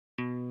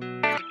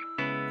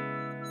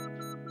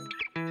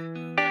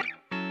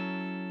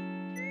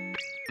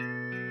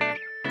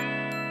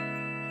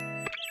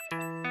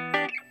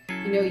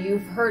You know,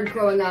 you've heard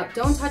growing up,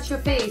 don't touch your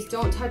face,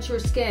 don't touch your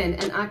skin,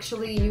 and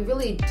actually you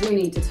really do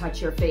need to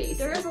touch your face.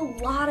 There is a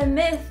lot of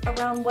myth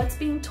around what's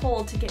being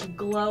told to get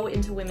glow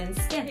into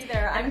women's skin. Hey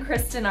there, I'm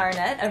Kristen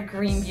Arnett of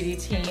Green Beauty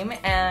Team,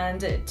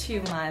 and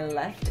to my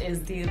left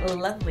is the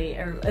lovely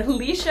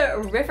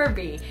Alicia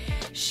Rifferby.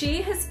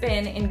 She has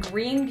been in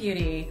green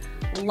beauty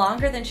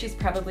longer than she's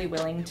probably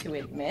willing to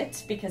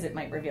admit because it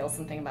might reveal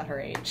something about her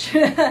age.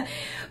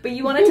 But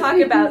you want to talk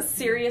about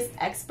serious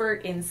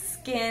expert in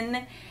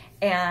skin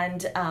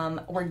and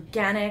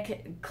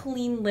organic,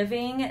 clean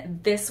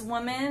living. This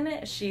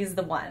woman, she's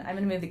the one. I'm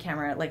gonna move the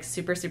camera like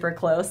super, super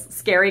close,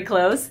 scary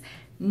close.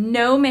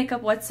 No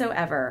makeup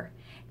whatsoever.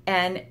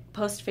 And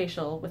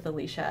post-facial with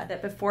Alicia.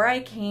 That before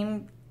I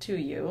came to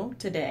you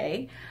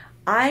today,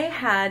 I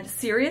had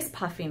serious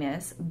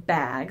puffiness,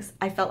 bags.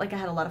 I felt like I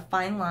had a lot of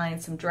fine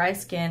lines, some dry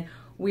skin,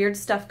 weird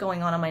stuff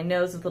going on my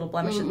nose with little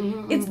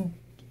blemishes.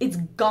 It's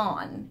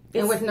gone.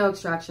 And with no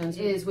extractions.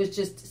 Was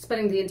just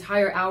spending the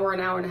entire hour, an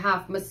hour and a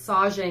half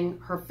massaging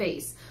her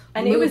face.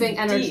 And moving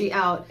energy deep.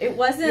 out. It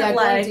wasn't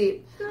like...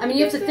 Deep. I mean,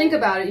 you have to think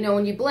about it. You know,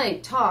 when you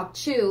blink, talk,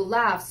 chew,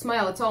 laugh,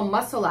 smile, it's all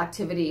muscle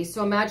activity.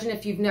 So imagine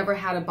if you've never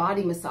had a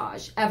body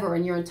massage ever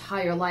in your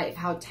entire life,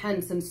 how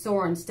tense and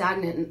sore and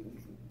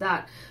stagnant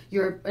that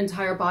your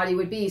entire body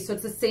would be. So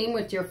it's the same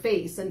with your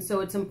face. And so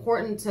it's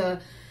important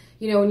to,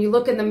 you know, when you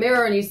look in the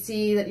mirror and you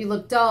see that you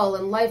look dull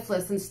and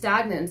lifeless and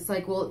stagnant, it's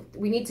like, well,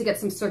 we need to get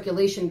some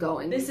circulation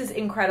going. This is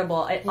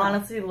incredible. It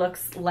honestly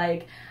looks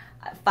like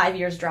 5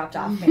 years dropped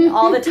off me.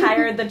 All the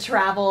tired, the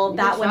travel,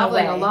 that went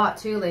away. You're traveling a lot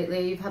too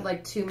lately. You've had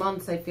like 2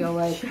 months, I feel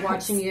like,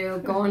 watching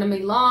you going to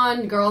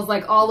Milan, girls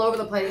like all over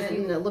the place.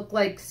 And it looked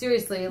like,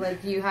 seriously,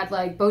 like you had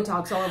like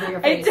Botox all over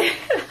your face. I did.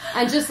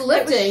 And just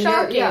lifting. It was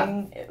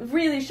shocking.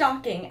 Really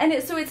shocking.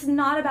 And so it's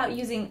not about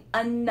using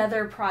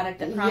another product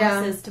that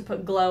promises to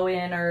put glow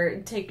in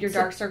or take your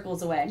dark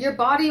circles away. Your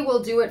body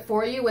will do it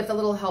for you with a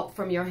little help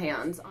from your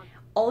hands.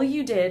 All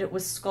you did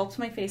was sculpt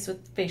my face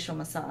with facial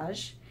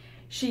massage.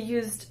 She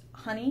used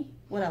honey.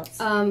 What else?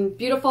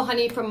 Beautiful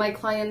honey from my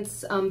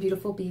client's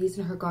beautiful bees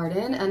in her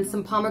garden, and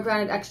some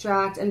pomegranate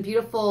extract and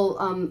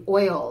beautiful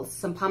oils,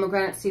 some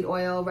pomegranate seed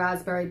oil,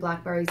 raspberry,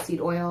 blackberry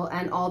seed oil,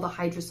 and all the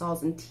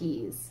hydrosols and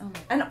teas.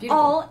 And beautiful.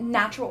 All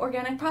natural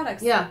organic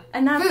products. Yeah.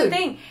 And that's the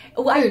thing.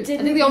 Well, I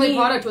think the only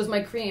product was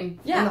my cream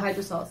and the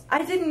hydrosols.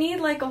 I didn't need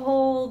like a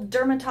whole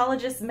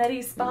dermatologist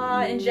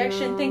medi-spa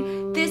injection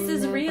thing. This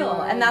is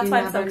real. And that's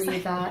why I'm so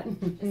excited. That.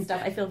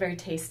 Stuff. I feel very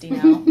tasty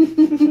now.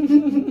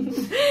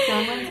 Someone's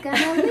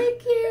gonna lick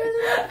you in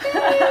the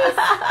face.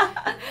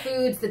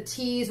 Foods, the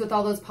teas with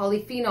all those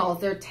polyphenols,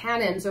 their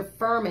tannins are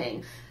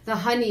firming. The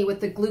honey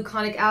with the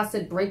gluconic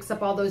acid breaks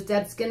up all those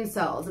dead skin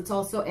cells. It's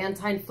also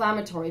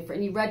anti-inflammatory for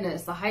any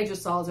redness. The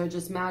hydrosols are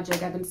just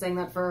magic. I've been saying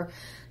that for,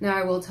 now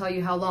I will tell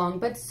you how long,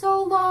 but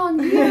so long,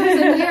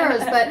 years and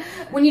years. But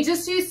when you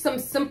just use some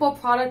simple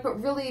product,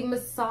 but really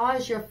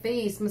massage your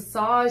face,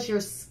 massage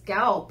your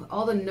scalp,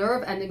 all the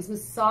nerve endings,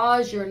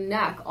 massage your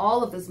neck,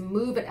 all of this,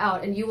 move it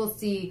out, and you will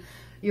see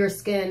your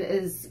skin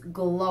is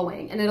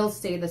glowing, and it'll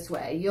stay this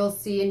way. You'll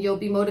see, and you'll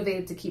be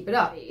motivated to keep it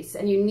up.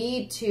 And you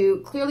need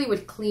to, clearly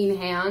with clean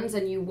hands,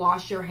 and you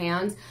wash your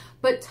hands,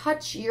 but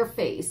touch your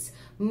face.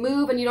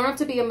 Move, and you don't have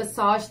to be a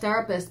massage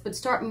therapist, but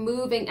start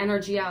moving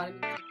energy out.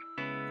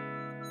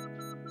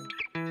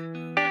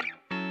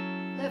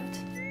 Lift,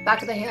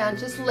 back of the hand,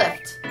 just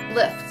lift,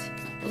 lift,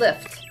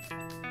 lift,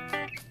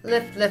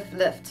 lift, lift,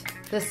 lift.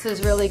 This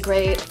is really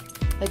great.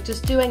 Like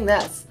just doing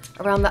this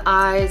around the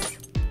eyes.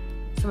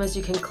 Sometimes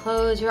you can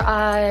close your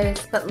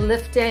eyes, but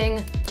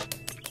lifting,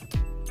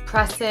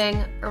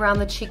 pressing around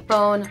the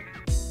cheekbone.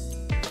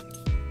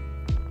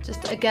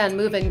 Just again,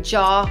 moving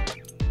jaw.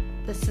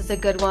 This is a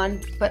good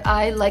one, but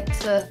I like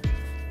to,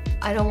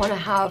 I don't want to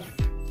have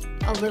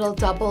a little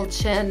double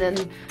chin.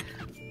 And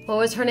what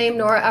was her name?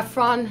 Nora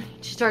Ephron.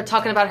 She started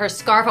talking about her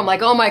scarf. I'm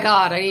like, oh my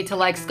God, I need to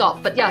like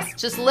sculpt. But yes,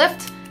 just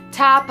lift,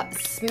 tap,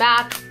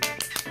 smack,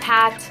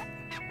 pat,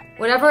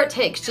 whatever it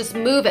takes, just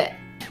move it,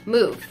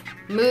 move.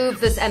 Move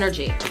this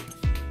energy.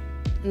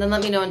 And then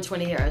let me know in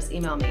 20 years.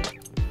 Email me.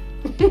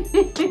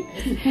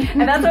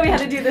 And that's why we had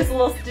to do this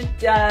little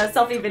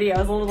selfie video.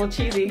 It's a little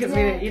cheesy because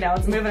we, you know,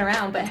 it's moving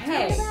around. But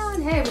hey,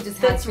 we just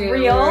had to.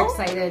 Real. We're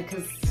excited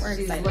because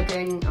she's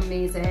looking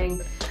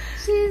amazing.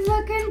 She's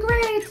looking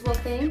great. Well,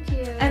 thank you.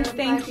 And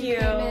thank you.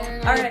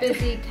 All right.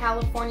 Busy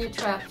California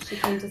trip. She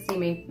came to see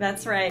me.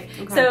 That's right.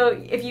 Okay.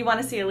 So if you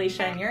want to see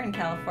Alicia and you're in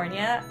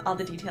California, all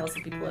the details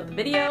will be below the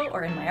video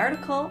or in my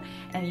article.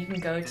 And you can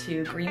go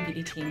to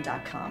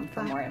greenbeautyteam.com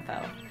for more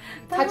info.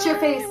 Touch your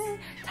face.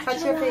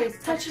 Touch your face.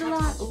 Touch it a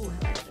lot. Ooh,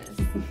 I like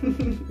this.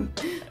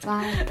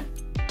 Bye.